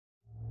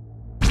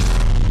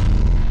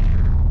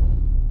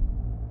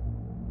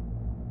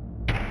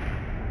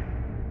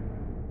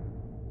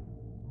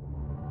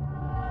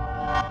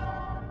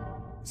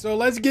So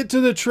let's get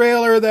to the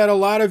trailer that a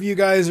lot of you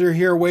guys are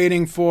here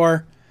waiting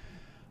for.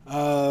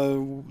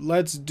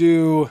 Let's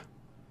do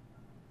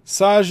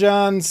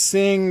Sajjan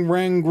Singh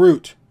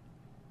Rangroot.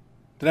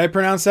 Did I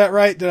pronounce that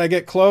right? Did I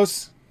get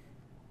close?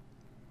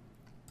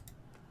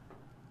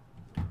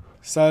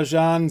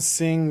 Sajjan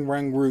Singh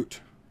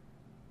Rangroot.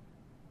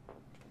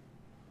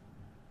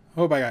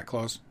 Hope I got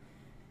close.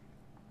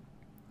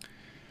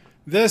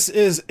 This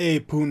is a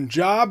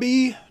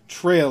Punjabi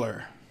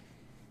trailer.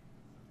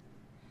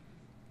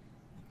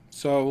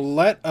 So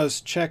let us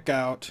check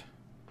out.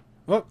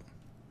 Oh,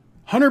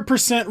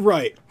 100%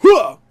 right.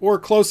 Or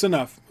close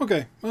enough.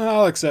 Okay, well,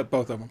 I'll accept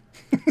both of them.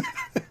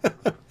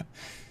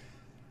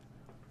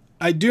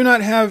 I do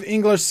not have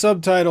English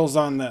subtitles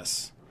on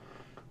this.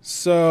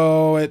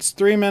 So it's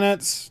 3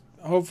 minutes.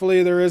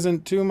 Hopefully there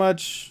isn't too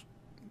much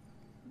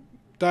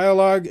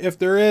dialogue. If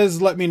there is,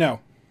 let me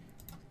know.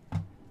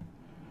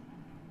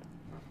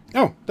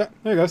 Oh, there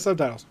you go,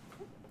 subtitles.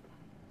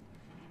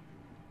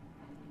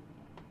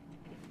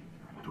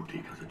 तू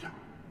ठीक है सज्जन?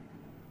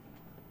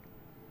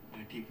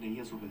 मैं ठीक नहीं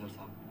है सूबेदार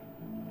साहब।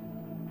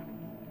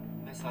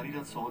 मैं सारी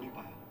रात सो नहीं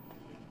पाया।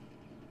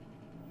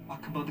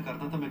 अख बंद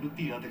करता तो मैनू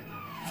धीरा दिखता।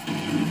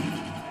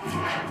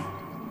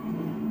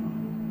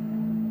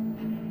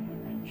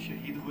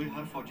 शहीद हुए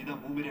हर फौजी दा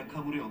मुंह मेरे अखा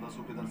मुरे आउंदा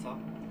सूबेदार साहब।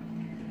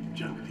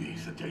 जंग दी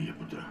सच्चाई है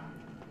पुत्रा।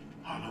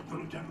 हालात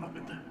नूं जानना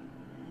पैंदा है।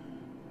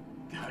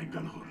 ते हर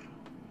गल होर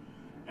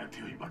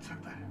ਇੱਥੇ ਹੀ ਬਚ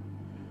ਸਕਦਾ ਹੈ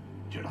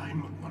ਜਿਹੜਾ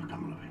ਹਿੰਮਤ ਨਾਲ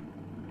ਕੰਮ ਲਵੇ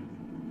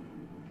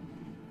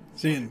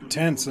See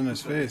intense in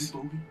his face.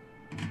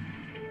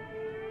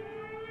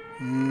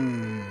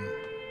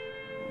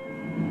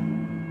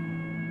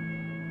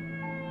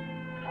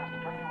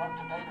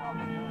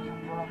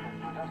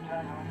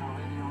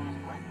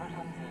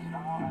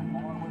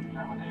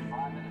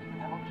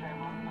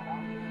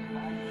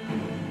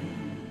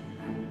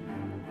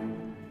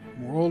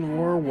 World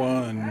War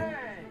One.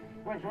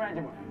 Which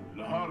regiment?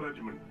 Lahore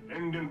Regiment,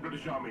 Indian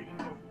British Army.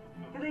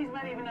 Do these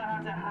men even know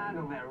how to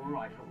handle their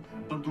rifles?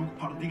 ਬੰਦੂਕ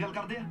ਫੜਨ ਦੀ ਗੱਲ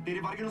ਕਰਦੇ ਆ ਤੇਰੇ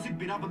ਵਰਗੇ ਨੂੰ ਅਸੀਂ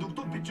ਬਿਨਾਂ ਬੰਦੂਕ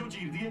ਤੋਂ ਪਿੱਛੋਂ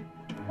ਚੀਰ ਦਈਏ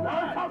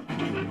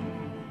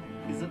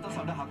ਇੱਜ਼ਤ ਤਾਂ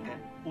ਸਾਡਾ ਹੱਕ ਹੈ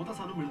ਉਹ ਤਾਂ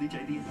ਸਾਨੂੰ ਮਿਲਣੀ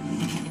ਚਾਹੀਦੀ ਹੈ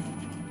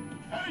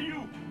Hey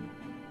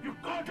you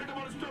can't hit him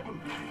on stubborn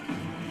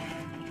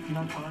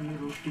ਨਾ ਖਾਣ ਨੂੰ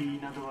ਰੋਟੀ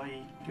ਨਾ ਦਵਾਈ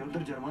ਕਿ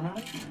ਉਧਰ ਜਰਮਨ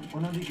ਵਾਲੇ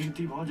ਉਹਨਾਂ ਦੀ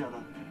ਗਿਣਤੀ ਬਹੁਤ ਜ਼ਿਆਦਾ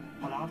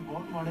ਹਾਲਾਤ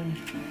ਬਹੁਤ ਮਾੜੇ ਨੇ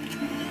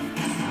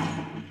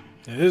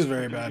It is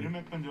very bad.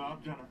 ਮੈਂ ਪੰਜਾਬ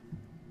ਜਾਣਾ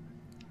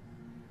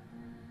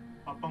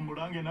ਆਪਾਂ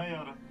ਮੁੜਾਂਗੇ ਨਾ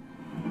ਯਾਰ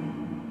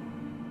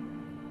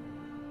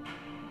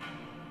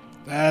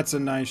That's a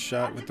nice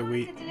shot with the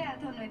wheat.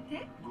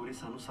 ਗੋਰੇ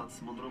ਸਾਨੂੰ ਸੱਤ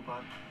ਸਮੁੰਦਰੋਂ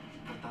ਪਾਰ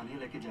ਬਰਤਾਨੀਆ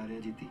ਲੈ ਕੇ ਜਾ ਰਿਹਾ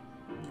ਜੀਤੀ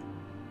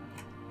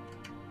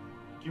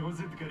ਕਿਉਂ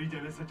ਜ਼ਿੱਦ ਕਰੀ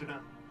ਜਾਣੇ ਸੱਜਣਾ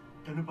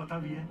ਤੈਨੂੰ ਪਤਾ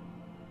ਵੀ ਹੈ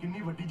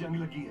ਕਿੰਨੀ ਵੱਡੀ ਜੰਗ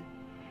ਲੱਗੀ ਹੈ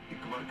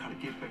ਇੱਕ ਵਾਰ ਖੜ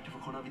ਕੇ ਪਿੱਠ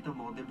ਵਿਖਾਉਣਾ ਵੀ ਤਾਂ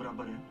ਮੌਤ ਦੇ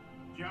ਬਰਾਬਰ ਹੈ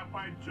ਜੇ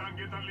ਆਪਾਂ ਜੰਗ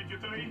ਇਧਰ ਲਈ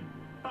ਜਿੱਤ ਲਈ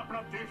ਤਾਂ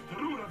ਆਪਣਾ ਦੇਸ਼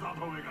ਜ਼ਰੂਰ ਆਜ਼ਾਦ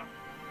ਹੋਵੇਗਾ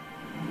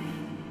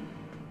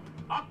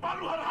ਆਪਾਂ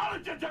ਨੂੰ ਹਰ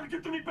ਹਾਲਤ 'ਚ ਜੰਗ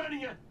ਜਿੱਤਣੀ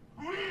ਪੈਣੀ ਹੈ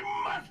We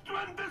must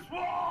win this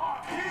war!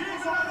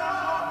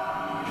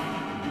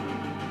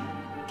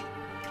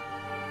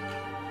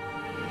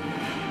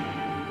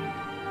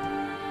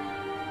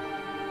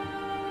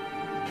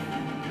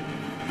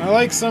 I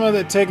like some of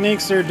the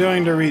techniques they're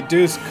doing to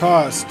reduce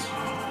cost.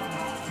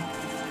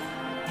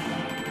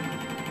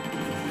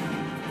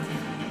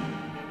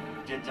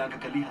 ਜੇ ਜੰਗ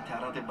ਕੱਲੀ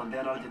ਹਥਿਆਰਾਂ ਤੇ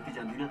ਬੰਦਿਆਂ ਨਾਲ ਜਿੱਤੀ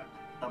ਜਾਂਦੀ ਨਾ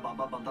ਤਾਂ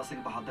ਬਾਬਾ ਬੰਦਾ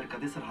ਸਿੰਘ ਬਹਾਦਰ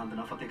ਕਦੇ ਸਰਹੰਦ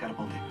ਨਾ ਫਤਿਹ ਕਰ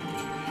ਪਾਉਂਦੇ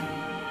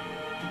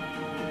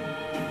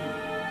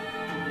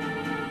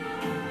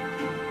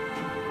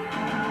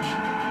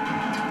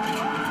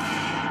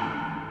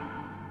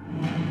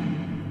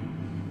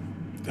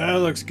That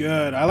looks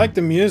good. I like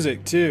the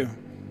music too.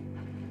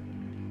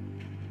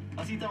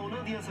 ਅਸੀਂ ਤਾਂ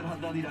ਉਹਨਾਂ ਦੀਆਂ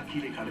ਸਰਹੱਦਾਂ ਦੀ ਰਾਖੀ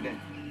ਲਈ ਖੜ ਗਏ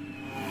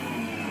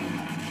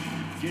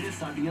ਜਿਹੜੇ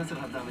ਸਾਡੀਆਂ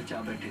ਸਰਹੱਦਾਂ ਵਿੱਚ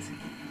ਆ ਬੈਠੇ ਸੀ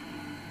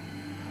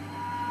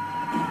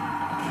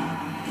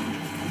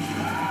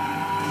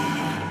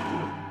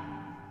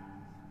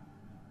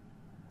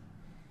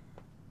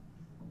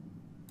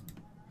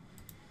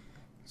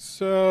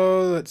So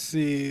let's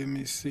see. Let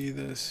me see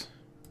this.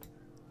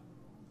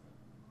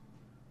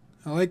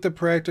 I like the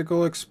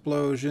practical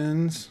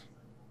explosions.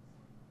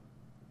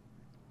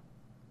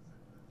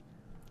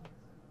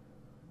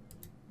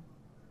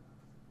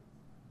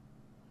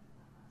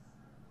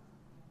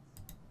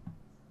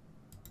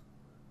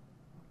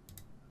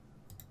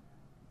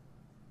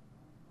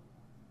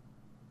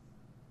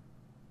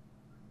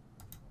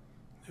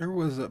 There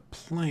was a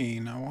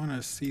plane. I want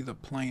to see the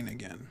plane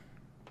again.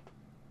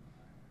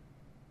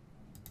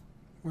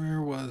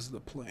 Where was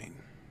the plane?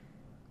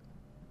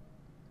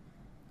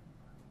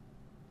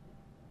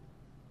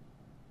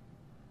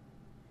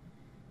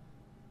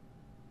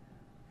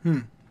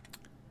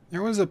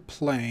 There was a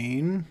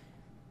plane.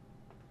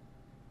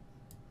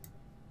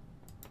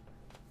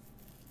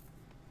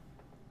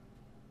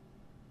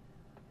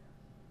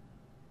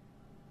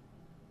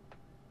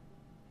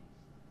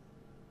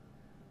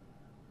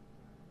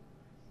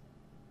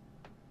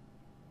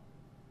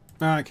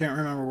 I can't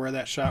remember where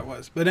that shot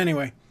was. But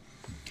anyway,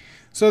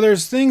 so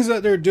there's things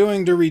that they're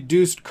doing to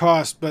reduce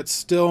cost but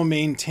still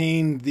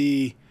maintain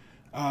the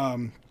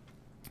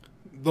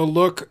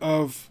look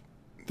of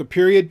the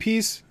period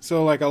piece.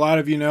 So like a lot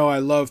of you know, I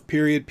love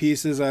period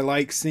pieces. I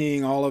like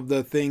seeing all of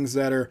the things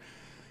that are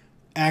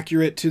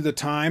accurate to the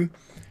time.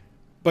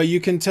 But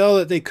you can tell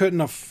that they couldn't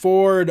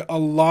afford a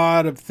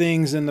lot of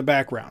things in the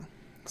background.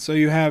 So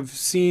you have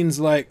scenes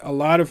like a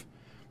lot of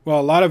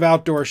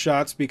outdoor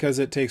shots because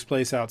it takes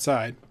place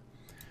outside.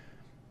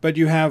 But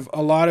you have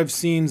a lot of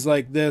scenes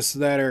like this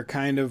that are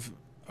kind of,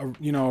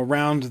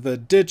 around the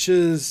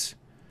ditches,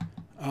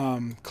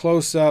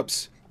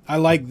 close-ups. I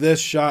like this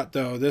shot,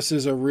 though. This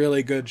is a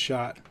really good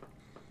shot.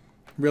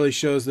 Really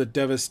shows the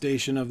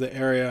devastation of the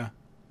area.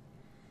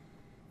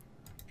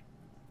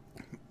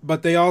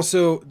 But they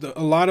also,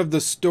 a lot of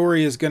the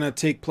story is going to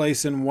take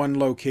place in one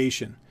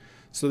location.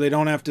 So they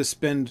don't have to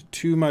spend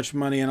too much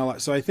money in a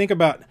lot. So I think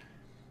about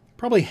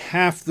probably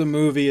half the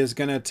movie is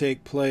going to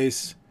take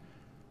place,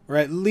 or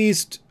at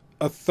least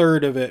a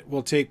third of it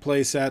will take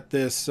place at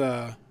this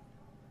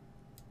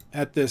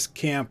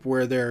camp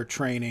where they're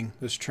training,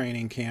 this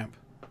training camp.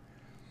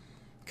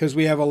 Because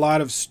we have a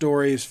lot of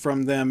stories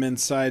from them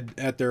inside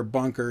at their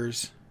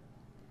bunkers.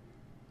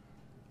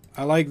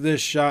 I like this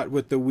shot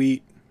with the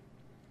wheat.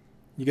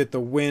 You get the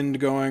wind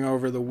going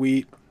over the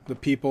wheat, the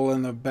people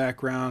in the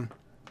background.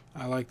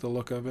 I like the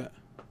look of it.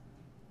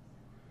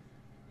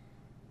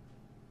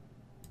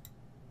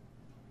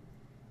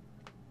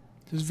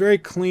 It's very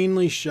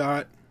cleanly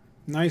shot.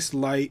 Nice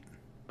light.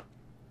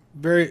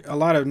 A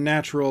lot of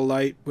natural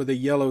light with a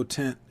yellow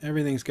tint.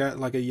 Everything's got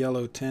like a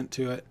yellow tint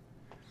to it.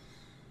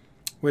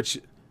 Which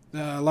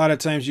a lot of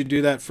times you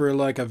do that for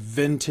like a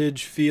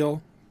vintage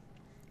feel.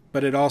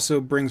 But it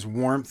also brings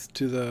warmth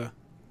to the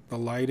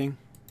lighting.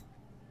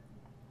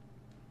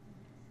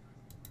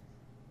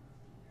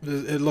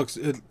 It looks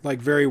like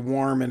very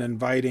warm and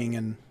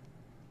inviting,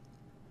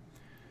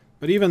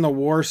 but even the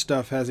war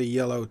stuff has a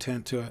yellow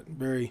tint to it.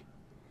 Very,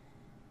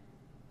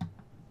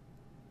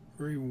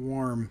 very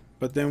warm.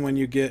 But then when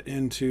you get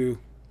into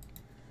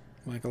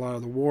like a lot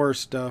of the war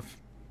stuff,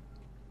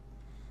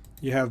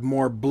 you have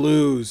more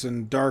blues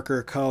and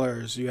darker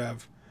colors. You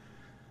have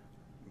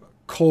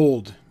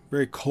cold,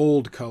 very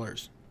cold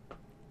colors.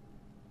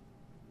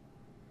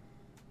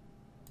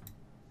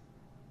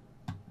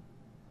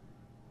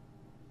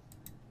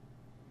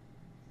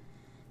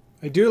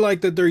 I do like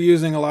that they're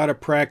using a lot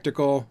of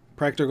practical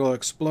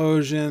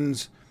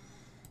explosions,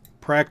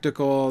 like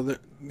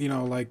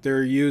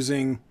they're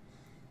using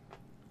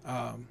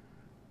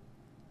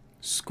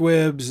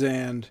squibs,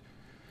 and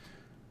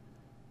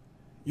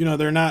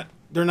they're not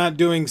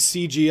doing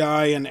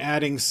CGI and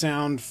adding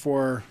sound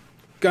for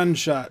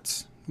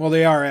gunshots. Well,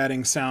 they are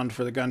adding sound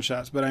for the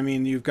gunshots, but I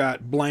mean you've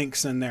got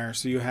blanks in there,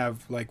 so you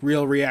have like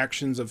real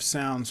reactions of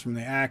sounds from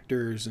the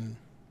actors, and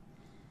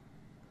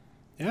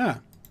yeah.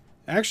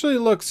 Actually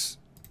looks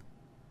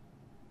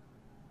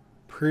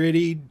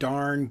pretty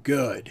darn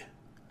good.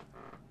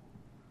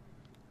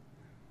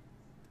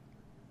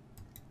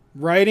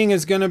 Writing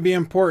is going to be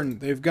important.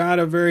 They've got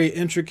a very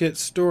intricate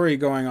story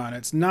going on.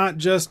 It's not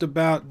just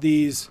about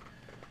these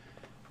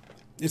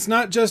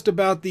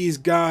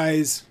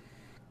guys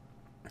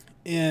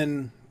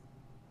in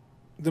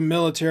the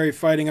military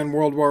fighting in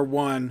World War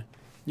I.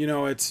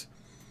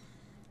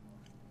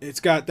 It's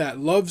got that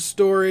love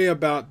story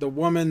about the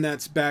woman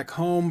that's back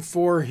home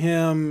for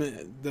him,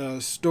 the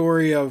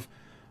story of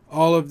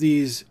all of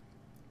these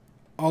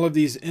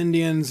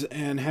Indians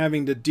and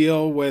having to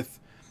deal with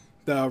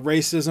the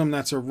racism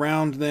that's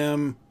around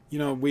them.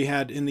 We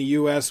had in the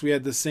U.S., we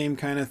had the same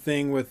kind of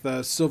thing with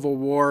the Civil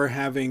War,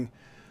 having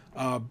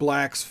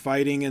blacks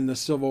fighting in the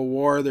Civil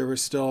War. There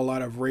was still a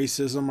lot of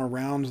racism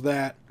around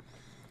that.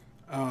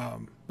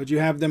 But you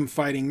have them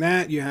fighting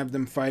that. You have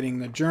them fighting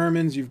the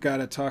Germans. You've got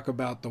to talk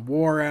about the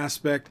war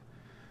aspect.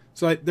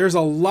 So there's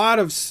a lot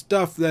of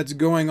stuff that's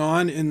going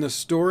on in the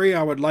story.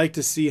 I would like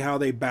to see how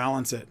they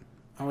balance it.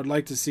 I would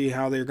like to see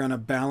how they're going to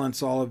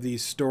balance all of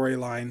these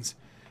storylines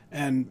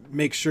and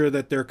make sure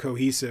that they're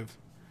cohesive.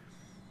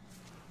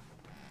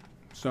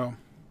 So,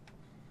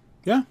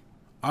 yeah,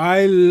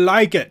 I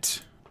like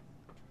it.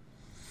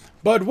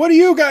 But what do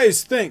you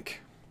guys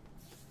think?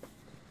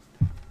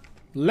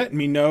 Let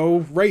me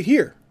know right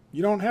here.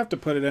 You don't have to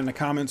put it in the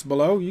comments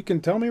below. You can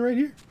tell me right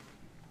here.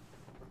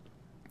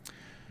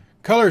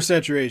 Color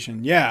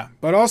saturation, yeah,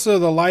 but also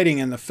the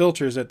lighting and the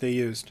filters that they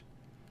used.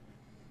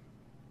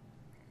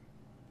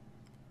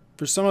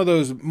 For some of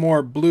those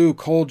more blue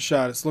cold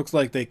shots, it looks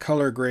like they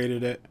color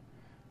graded it,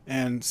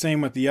 and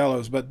same with the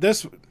yellows. But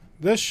this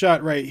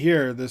shot right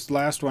here, this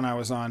last one I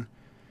was on,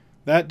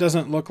 that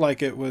doesn't look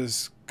like it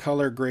was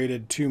color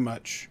graded too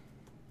much.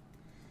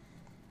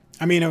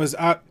 I mean, it was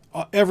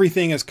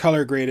everything is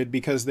color graded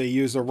because they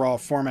use a raw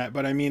format,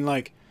 but I mean,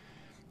 like,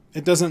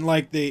 it doesn't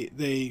like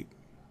they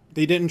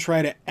didn't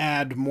try to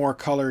add more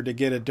color to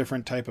get a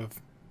different type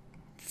of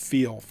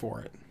feel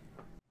for it.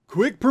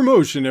 Quick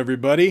promotion,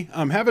 everybody.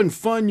 I'm having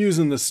fun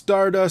using the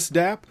Stardust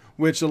app,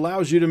 which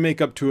allows you to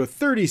make up to a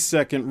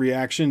 30-second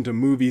reaction to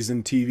movies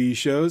and TV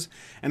shows,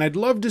 and I'd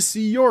love to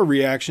see your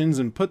reactions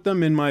and put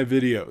them in my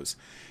videos.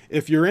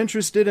 If you're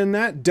interested in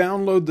that,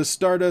 download the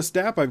Stardust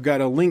app. I've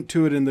got a link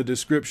to it in the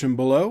description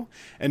below,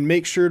 and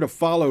make sure to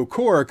follow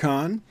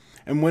Koricon.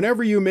 And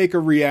whenever you make a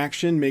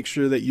reaction, make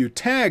sure that you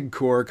tag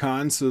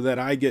Koricon so that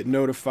I get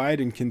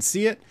notified and can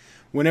see it.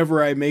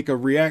 Whenever I make a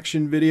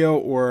reaction video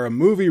or a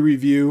movie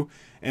review,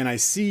 and I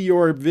see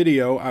your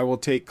video, I will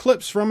take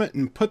clips from it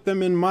and put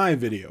them in my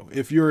video.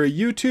 If you're a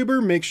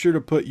YouTuber, make sure to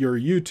put your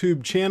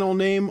YouTube channel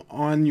name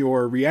on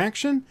your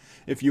reaction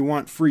if you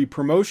want free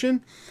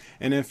promotion.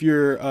 And if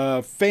you're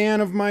a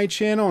fan of my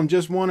channel and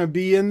just want to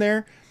be in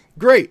there,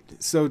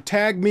 great. So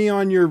tag me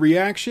on your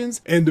reactions.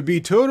 And to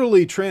be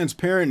totally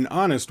transparent and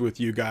honest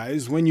with you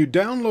guys, when you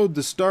download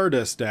the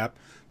Stardust app,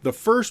 the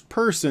first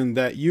person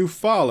that you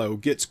follow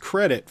gets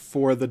credit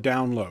for the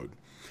download.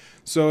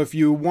 So if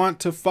you want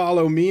to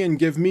follow me and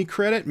give me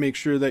credit, make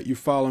sure that you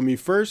follow me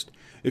first.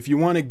 If you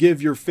want to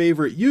give your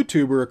favorite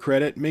YouTuber a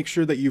credit, make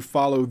sure that you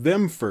follow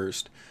them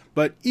first.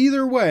 But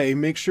either way,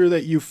 make sure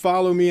that you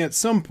follow me at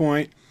some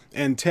point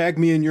and tag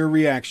me in your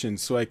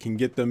reactions so I can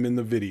get them in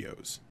the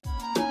videos.